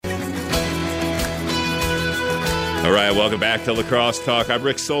All right, welcome back to Lacrosse Talk. I'm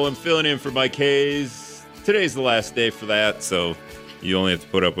Rick Solon, filling in for Mike Hayes. Today's the last day for that, so you only have to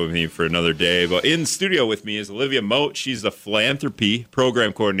put up with me for another day. But in studio with me is Olivia Moths. She's the philanthropy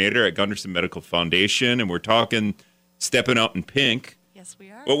program coordinator at Gunderson Medical Foundation, and we're talking Steppin' Out in Pink. Yes, we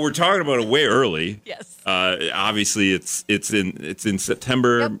are. But we're talking about it way early. Yes. Obviously, it's in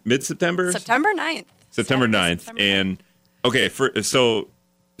September, Yep. mid-September? September 9th. September 9th. September 9th. And, okay, so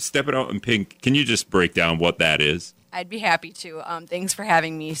Steppin' Out in Pink, can you just break down what that is? I'd be happy to. Thanks for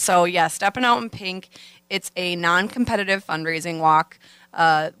having me. So, yeah, Steppin' Out in Pink, it's a non-competitive fundraising walk.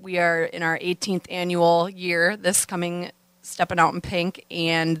 We are in our 18th annual year this coming Steppin' Out in Pink,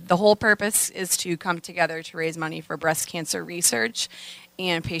 and the whole purpose is to come together to raise money for breast cancer research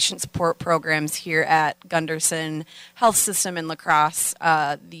and patient support programs here at Gunderson Health System in La Crosse.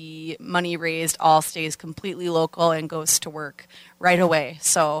 The money raised all stays completely local and goes to work right away.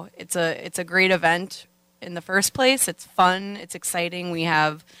 So it's a great event. In the first place, it's fun, it's exciting. We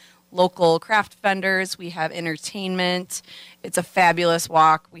have local craft vendors, we have entertainment. It's a fabulous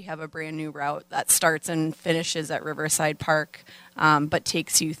walk. We have a brand new route that starts and finishes at Riverside Park, but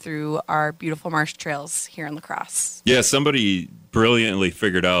takes you through our beautiful marsh trails here in La Crosse. Yeah, somebody brilliantly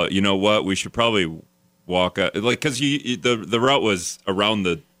figured out, you know what, we should probably walk, because the route was around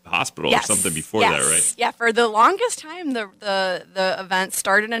the hospital or something before that, right? Yeah, for the longest time, the event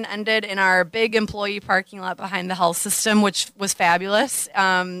started and ended in our big employee parking lot behind the health system, which was fabulous.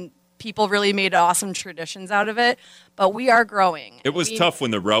 People really made awesome traditions out of it, but we are growing. It was tough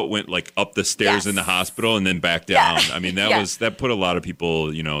when the route went like up the stairs in the hospital and then back down. Yeah. I mean, that put a lot of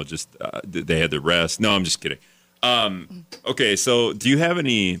people, just they had to rest. No, I'm just kidding. Okay, so do you have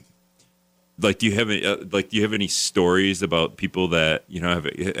any? Do you have any stories about people that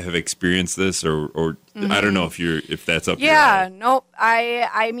have experienced this, or I don't know if that's up? Yeah, nope.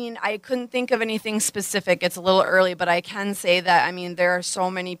 I mean, I couldn't think of anything specific. It's a little early, but I can say that there are so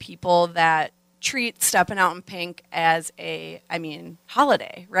many people that treat Steppin' Out in Pink as a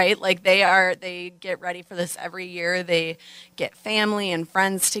holiday, right? Like they get ready for this every year. They get family and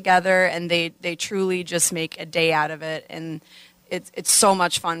friends together, and they truly just make a day out of it. And it's so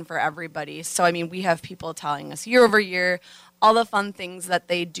much fun for everybody. So, we have people telling us year over year all the fun things that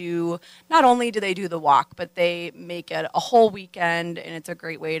they do. Not only do they do the walk, but they make it a whole weekend, and it's a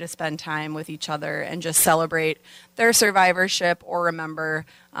great way to spend time with each other and just celebrate their survivorship or remember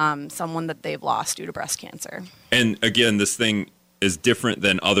someone that they've lost due to breast cancer. And again, this thing is different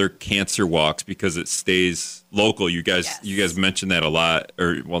than other cancer walks because it stays local. You guys mentioned that a lot,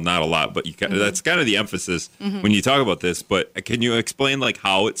 or well, not a lot, but that's kind of the emphasis when you talk about this. But can you explain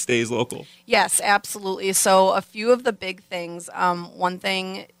how it stays local? Yes, absolutely. So a few of the big things. One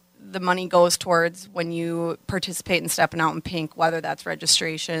thing the money goes towards when you participate in Steppin' Out in Pink, whether that's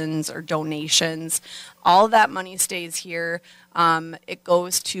registrations or donations, all of that money stays here. It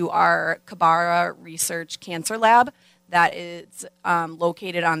goes to our Kabara Research Cancer Lab that is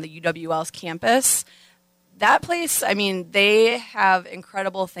located on the UWL's campus. That place, they have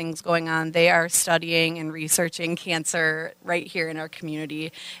incredible things going on. They are studying and researching cancer right here in our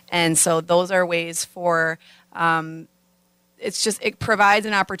community. And so those are ways for, it provides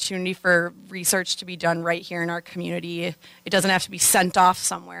an opportunity for research to be done right here in our community. It doesn't have to be sent off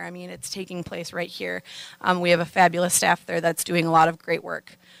somewhere. it's taking place right here. We have a fabulous staff there that's doing a lot of great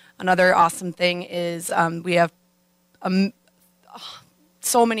work. Another awesome thing is we have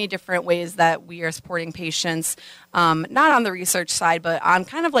so many different ways that we are supporting patients, not on the research side, but on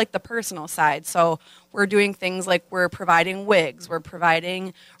kind of like the personal side. So we're doing things like we're providing wigs, we're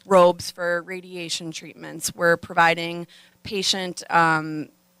providing robes for radiation treatments, we're providing patient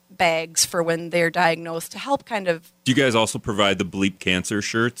bags for when they're diagnosed to help kind of... Do you guys also provide the Bleep Cancer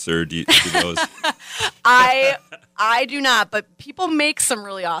shirts, or do those... I do not, but people make some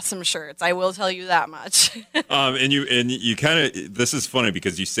really awesome shirts. I will tell you that much. And you kind of, this is funny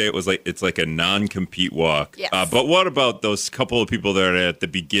because you say it's like a non-compete walk. Yes. But what about those couple of people that are at the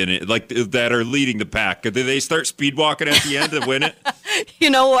beginning, that are leading the pack? Do they start speed walking at the end to win it? You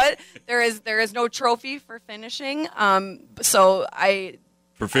know what? There is no trophy for finishing. So I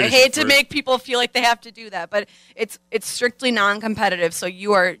hate to make people feel like they have to do that, but it's strictly non-competitive. So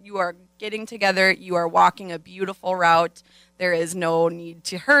you are getting together, you are walking a beautiful route. There is no need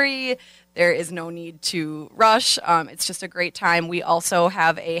to hurry. There is no need to rush. It's just a great time. We also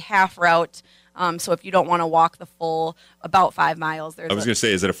have a half route. So if you don't want to walk the full about 5 miles, I was going to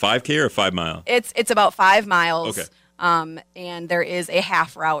say, is it a 5K or a 5 mile? It's about 5 miles. Okay. And there is a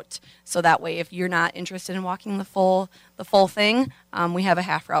half route. So that way, if you're not interested in walking the full thing, we have a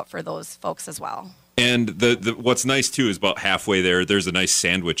half route for those folks as well. And the what's nice too is about halfway there's a nice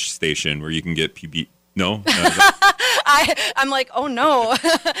sandwich station where you can get No? I'm like, oh no.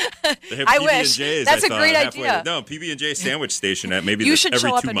 They have I PB&Js, wish. That's a great idea. No, PB&J sandwich station at maybe You should every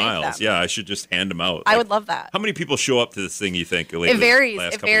show up 2 and make miles. them. Yeah, I should just hand them out. I would love that. How many people show up to this thing, you think? It varies.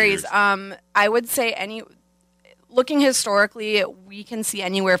 It varies. I would say looking historically, we can see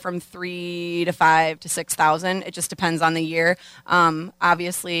anywhere from 3 to 5 to 6,000. It just depends on the year.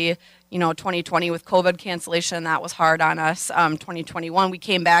 Obviously, 2020 with COVID cancellation, that was hard on us. 2021, we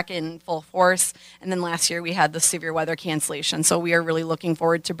came back in full force. And then last year we had the severe weather cancellation. So we are really looking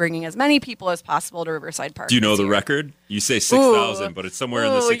forward to bringing as many people as possible to Riverside Park. Do you know the record? You say 6,000, but it's somewhere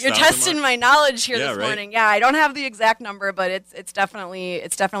in the 6,000 You're testing mark? my knowledge here this right? morning. Yeah, I don't have the exact number, but it's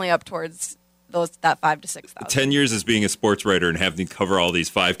definitely up towards that 5,000 to 6,000. 10 years as being a sports writer and having to cover all these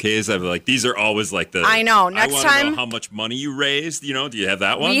 5Ks, I'm like, these are always like the. I know. Next I want to time, know how much money you raised. Do you have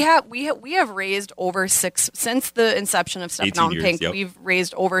that one? we have raised over since the inception of Steppin' Out in Pink. Yep. We've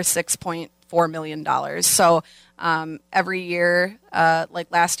raised over $6.4 million. So every year, like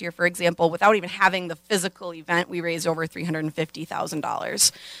last year, for example, without even having the physical event, we raised over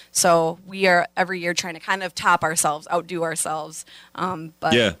 $350,000. So we are every year trying to kind of top ourselves, outdo ourselves.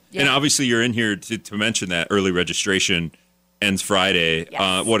 But yeah, and obviously you're in here to mention that early registration ends Friday.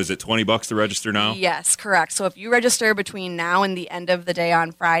 Yes. What is it, $20 to register now? Yes, correct. So if you register between now and the end of the day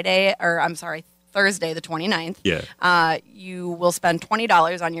on Thursday, the 29th, you will spend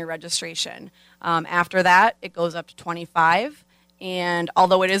 $20 on your registration. After that, it goes up to $25. And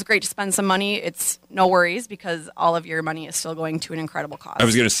although it is great to spend some money, it's no worries because all of your money is still going to an incredible cause. I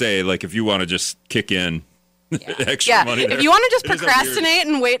was going to say, like, if you want to just kick in extra money there. If you want to just procrastinate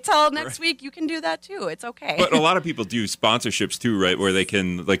and wait till next week, you can do that too. It's okay. But a lot of people do sponsorships too, right? Where they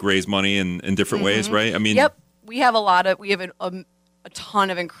can like raise money in different ways, right? I mean, yep. We have a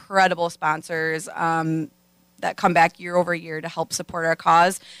ton of incredible sponsors that come back year over year to help support our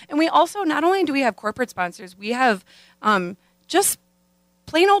cause. And we also, not only do we have corporate sponsors, we have just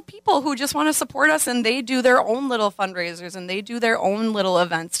plain old people who just want to support us, and they do their own little fundraisers and they do their own little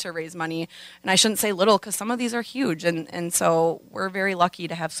events to raise money. And I shouldn't say little because some of these are huge. And so we're very lucky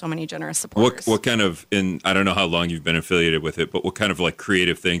to have so many generous supporters. What kind of, I don't know how long you've been affiliated with it, but what kind of like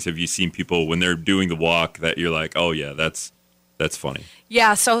creative things have you seen people when they're doing the walk that you're like, oh yeah, that's funny?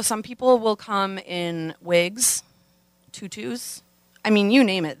 Yeah, so some people will come in wigs, tutus. I mean, you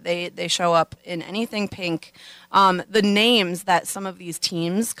name it. They show up in anything pink. The names that some of these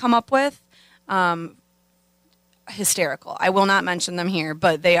teams come up with, hysterical. I will not mention them here,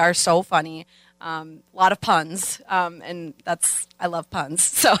 but they are so funny. A lot of puns, and I love puns.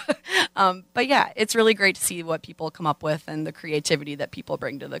 So, but yeah, it's really great to see what people come up with and the creativity that people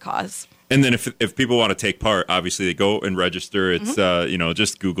bring to the cause. And then if people want to take part, obviously they go and register. It's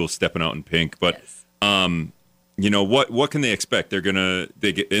just Google Steppin' Out in Pink. But yes. What can they expect?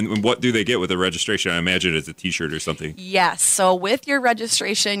 And what do they get with a registration? I imagine it's a T-shirt or something. Yes. So with your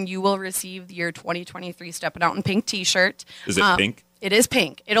registration, you will receive your 2023 Steppin' Out in Pink T-shirt. Is it pink? It is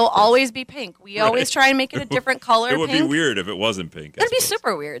pink. It'll always be pink. We always try and make it a different color. It would pink. be weird if it wasn't pink. It'd be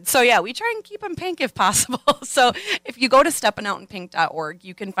super weird. So yeah, we try and keep them pink if possible. So if you go to steppinoutinpink.org,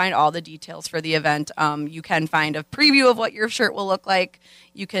 you can find all the details for the event. You can find a preview of what your shirt will look like.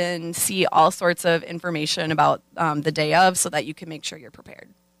 You can see all sorts of information about the day of so that you can make sure you're prepared.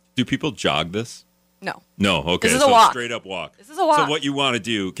 Do people jog this? No. No, okay. This is a walk. Straight up walk. This is a walk. So what you want to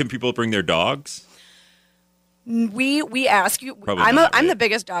do, can people bring their dogs? We ask you. Probably I'm not, I'm right? the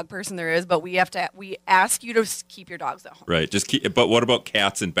biggest dog person there is, but we ask you to keep your dogs at home. Right. Just keep. But what about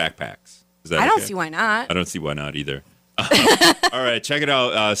cats and backpacks? Is that I don't okay? see why not. I don't see why not either. All right, check it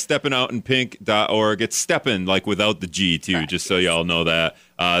out. Steppinoutinpink.org. It's Steppin, like without the G too, Correct. just so y'all know that.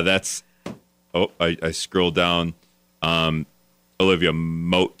 That's. Oh, I scrolled down. Olivia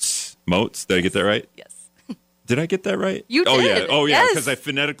Moths. Moths. Did I get that right? Yes. Did I get that right? You Oh did. yeah. Oh yeah. Yes. Because I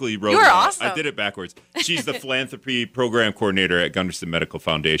phonetically wrote. You were it out. awesome. I did it backwards. She's the philanthropy program coordinator at Gunderson Medical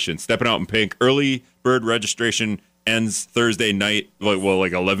Foundation. Steppin' Out in Pink. Early bird registration ends Thursday night. Like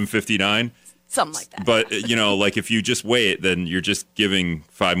 11:59. Something like that. But like if you just wait, then you're just giving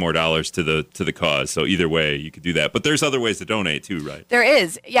 $5 more to the cause. So either way, you could do that. But there's other ways to donate too, right? There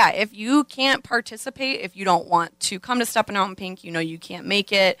is. Yeah, if you can't participate, if you don't want to come to Steppin' Out in Pink, you can't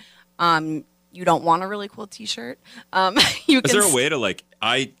make it. You don't want a really cool T-shirt. Is there a way to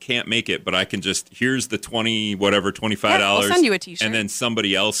I can't make it, but I can here's the $25. I'll send you a T-shirt, and then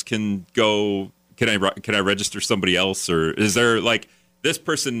somebody else can go. Can I register somebody else, or is there this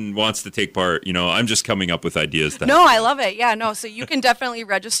person wants to take part. I'm just coming up with ideas. No, I love it. Yeah, no. So you can definitely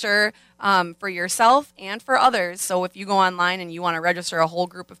register for yourself and for others. So if you go online and you want to register a whole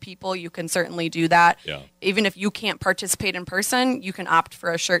group of people, you can certainly do that. Yeah. Even if you can't participate in person, you can opt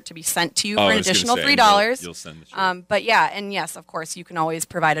for a shirt to be sent to you for an additional $3. You'll send the shirt. But yeah, and yes, of course, you can always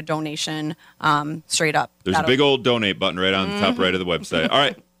provide a donation straight up. There's a big old donate button right on the top right of the website. All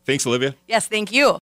right. Thanks, Olivia. Yes, thank you.